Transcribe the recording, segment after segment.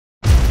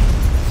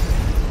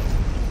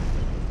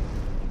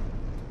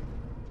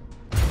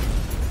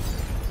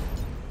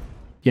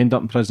You end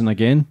up in prison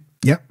again?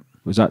 Yeah.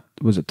 Was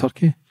it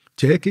Turkey?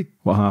 Turkey.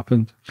 What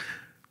happened?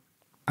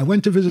 I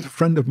went to visit a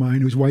friend of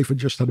mine whose wife had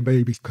just had a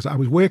baby, because I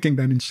was working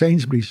then in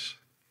Sainsbury's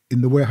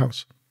in the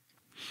warehouse.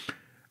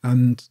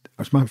 And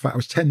as a matter of fact, I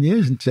was 10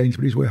 years in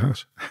Sainsbury's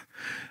warehouse.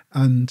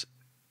 And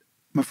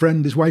my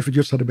friend, his wife had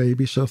just had a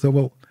baby, so I thought,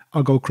 well,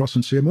 I'll go across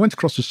and see him. I went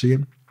across to see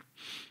him.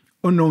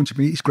 Unknown to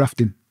me, he's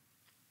grafting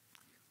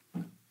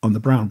on the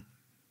Brown.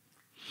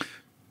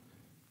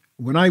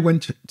 When I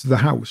went to the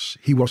house,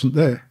 he wasn't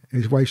there.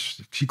 His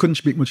wife, she couldn't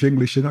speak much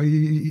English. You know,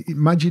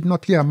 Majid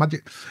not here,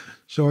 Majid.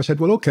 So I said,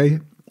 well, okay.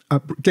 I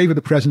gave her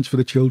the presents for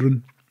the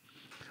children,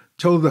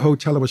 told her the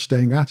hotel I was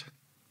staying at,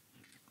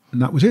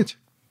 and that was it.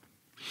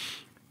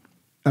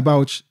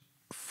 About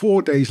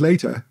 4 days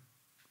later,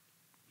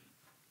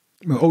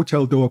 my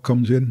hotel door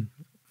comes in.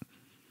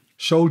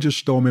 Soldiers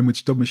storm in with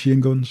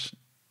submachine guns.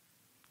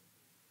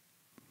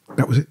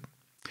 That was it.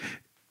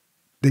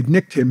 They'd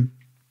nicked him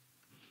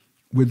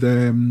with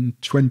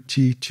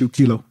 22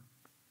 kilo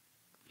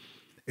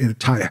in a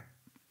tyre.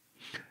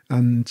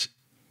 And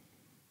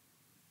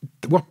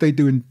what they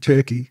do in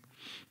Turkey,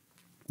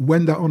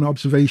 when they're on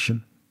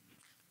observation,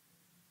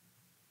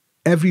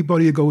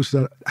 everybody who goes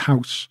to that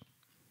house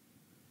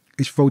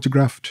is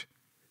photographed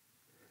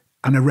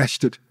and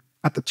arrested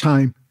at the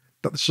time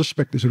that the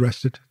suspect is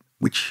arrested,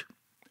 which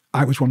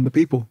I was one of the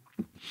people.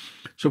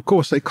 So, of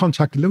course, they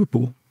contacted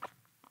Liverpool,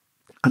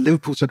 and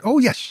Liverpool said, oh,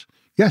 yes,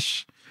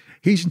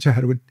 he's into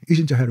heroin,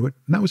 and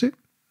that was it.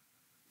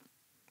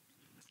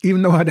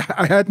 Even though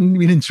I hadn't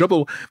been in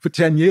trouble for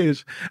 10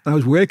 years, and I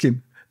was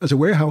working as a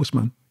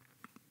warehouseman,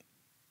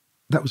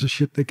 that was the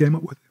shit they came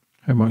up with.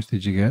 How much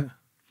did you get?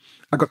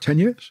 I got 10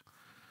 years.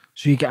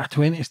 So you get a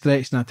 20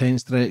 stretch and a 10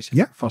 stretch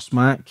for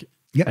smack,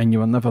 and you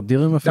were never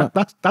dealing with it?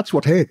 That's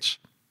what hurts.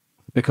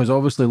 Because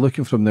obviously,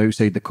 looking from the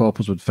outside, the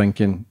coppers would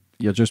thinking,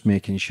 you're just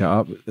making shit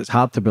up. It's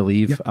hard to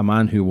believe a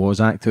man who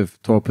was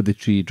active, top of the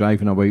tree,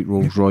 driving a white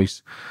Rolls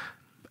Royce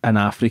in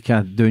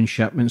Africa, doing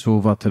shipments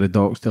over to the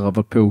docks to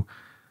Liverpool,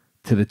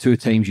 to the 2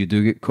 times you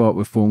do get caught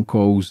with phone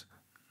calls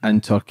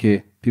in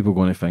Turkey, people are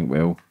going to think,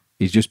 well,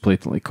 he's just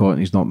blatantly caught and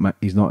he's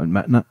not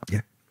admitting it.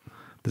 Yeah.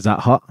 Does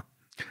that hurt?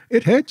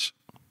 It hurts.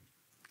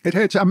 It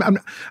hurts.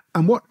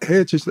 And what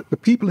hurts is that the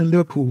people in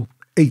Liverpool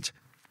 8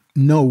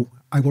 know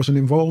I wasn't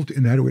involved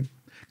in heroin,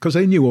 because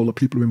they knew all the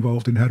people who were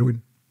involved in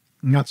heroin.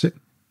 And that's it.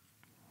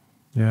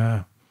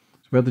 Yeah.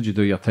 So where did you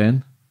do your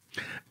 10?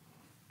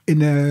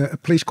 In a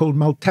place called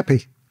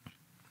Maltepe,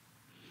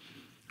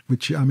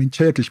 which, I mean,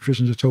 Turkish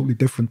prisons are totally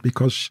different,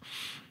 because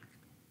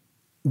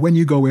when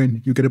you go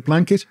in, you get a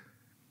blanket,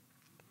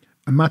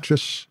 a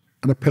mattress,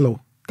 and a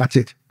pillow. That's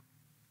it.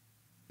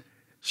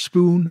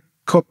 Spoon,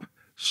 cup,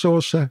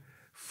 saucer,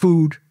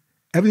 food,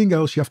 everything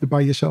else you have to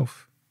buy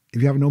yourself.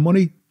 If you have no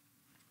money,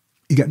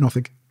 you get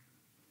nothing.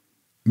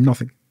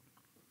 Nothing.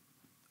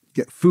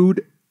 You get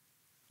food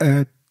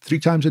 3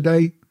 times a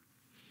day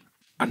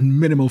and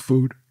minimal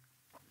food.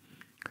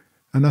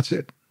 And that's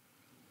it.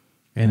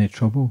 Any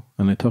trouble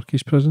in the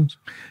Turkish prisons?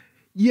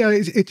 Yeah,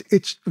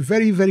 it's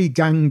very, very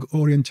gang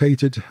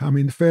orientated. I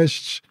mean, the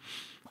first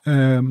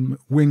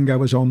wing I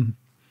was on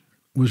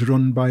was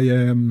run by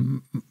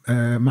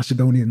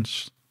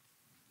Macedonians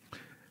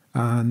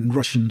and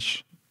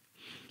Russians,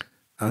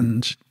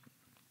 and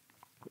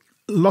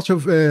a lot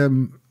of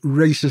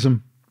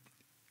racism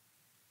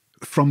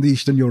from the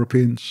Eastern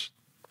Europeans.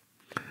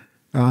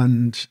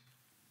 And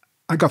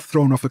I got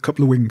thrown off a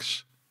couple of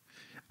wings.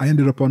 I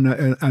ended up on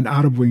an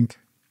Arab wing,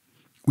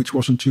 which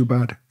wasn't too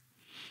bad.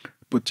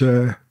 But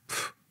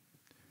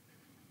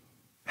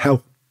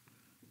hell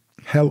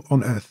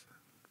on earth.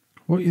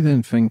 What are you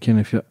then thinking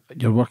if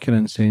you're working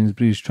in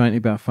Sainsbury's, trying to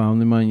be a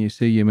family man, you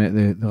say you met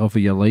the love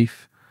of your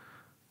life,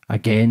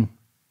 again,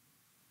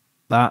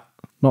 that,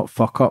 not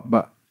fuck up,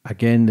 but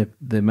again,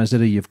 the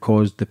misery you've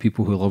caused the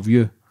people who love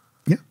you.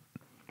 Yeah.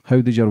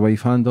 How did your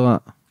wife handle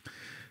that?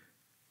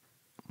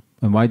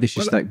 And why did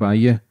she stick by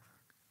you?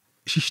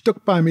 She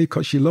stuck by me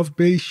because she loved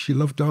me, she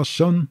loved our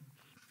son,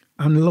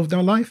 and loved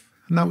our life,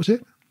 and that was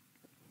it.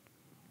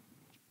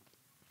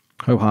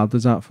 How hard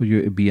is that for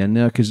you to be in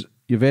there? Because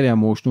you're very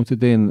emotional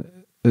today, and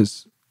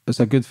it's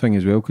a good thing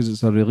as well, because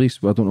it's a release.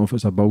 I don't know if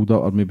it's a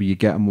build-up or maybe you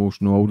get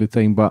emotional all the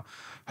time, but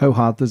how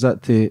hard is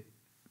it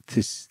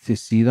to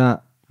see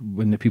that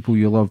when the people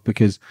you love?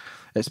 Because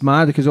it's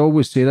mad, because I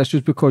always say this,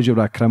 just because you're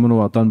a criminal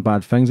or done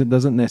bad things, it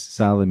doesn't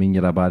necessarily mean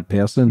you're a bad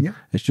person. Yeah.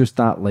 It's just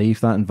that life,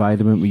 that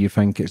environment where you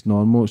think it's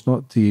normal. It's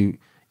not to you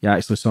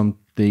actually,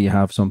 someday you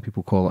have, some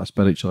people call it a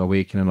spiritual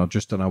awakening or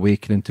just an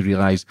awakening to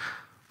realise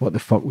what the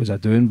fuck was I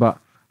doing. But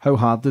how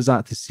hard is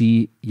that to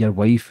see your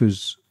wife,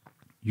 who's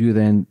you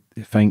then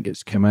think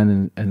it's come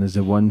in and is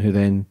the one who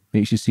then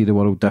makes you see the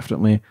world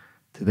differently,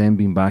 to then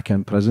being back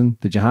in prison?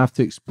 Did you have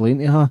to explain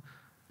to her?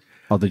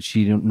 Or did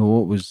she not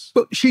know it was...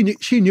 But she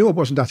knew I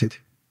wasn't at it.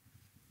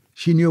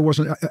 She knew I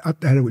wasn't at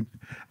the heroin.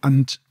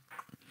 And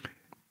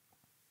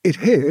it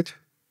hurt,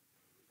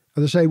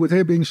 as I say, with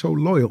her being so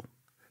loyal,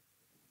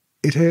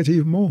 it hurt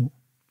even more.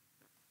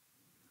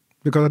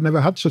 Because I'd never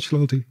had such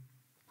loyalty.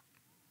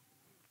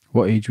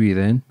 What age were you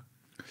then?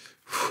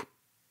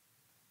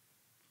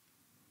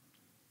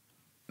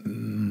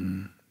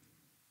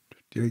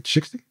 age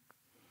 60.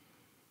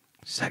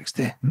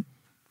 60?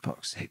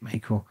 Fuck's sake,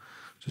 Michael.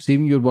 So see,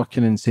 when you're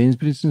working in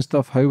Sainsbury's and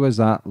stuff, how was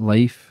that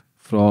life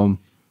from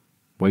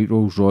white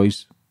Rolls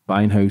Royce,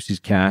 buying houses,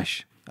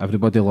 cash,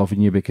 everybody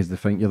loving you because they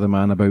think you're the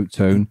man about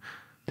town,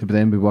 to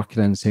then be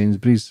working in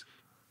Sainsbury's?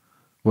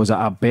 Was it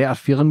a better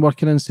feeling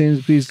working in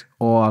Sainsbury's?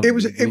 Or It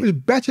was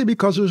better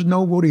because there was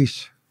no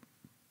worries.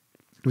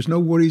 There was no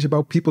worries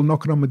about people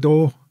knocking on my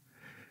door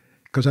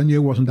because I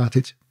knew I wasn't at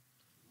it.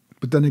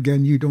 But then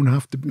again, you don't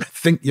have to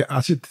think you're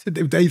at it.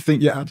 If they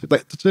think you're at it,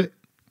 that's it.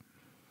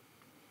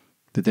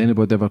 Did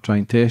anybody ever try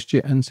and test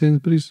you in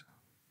Sainsbury's?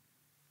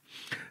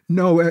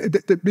 No,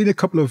 there'd been a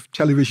couple of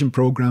television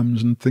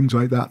programs and things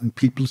like that, and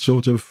people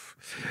sort of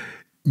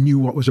knew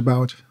what was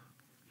about.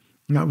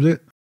 And that was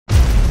it.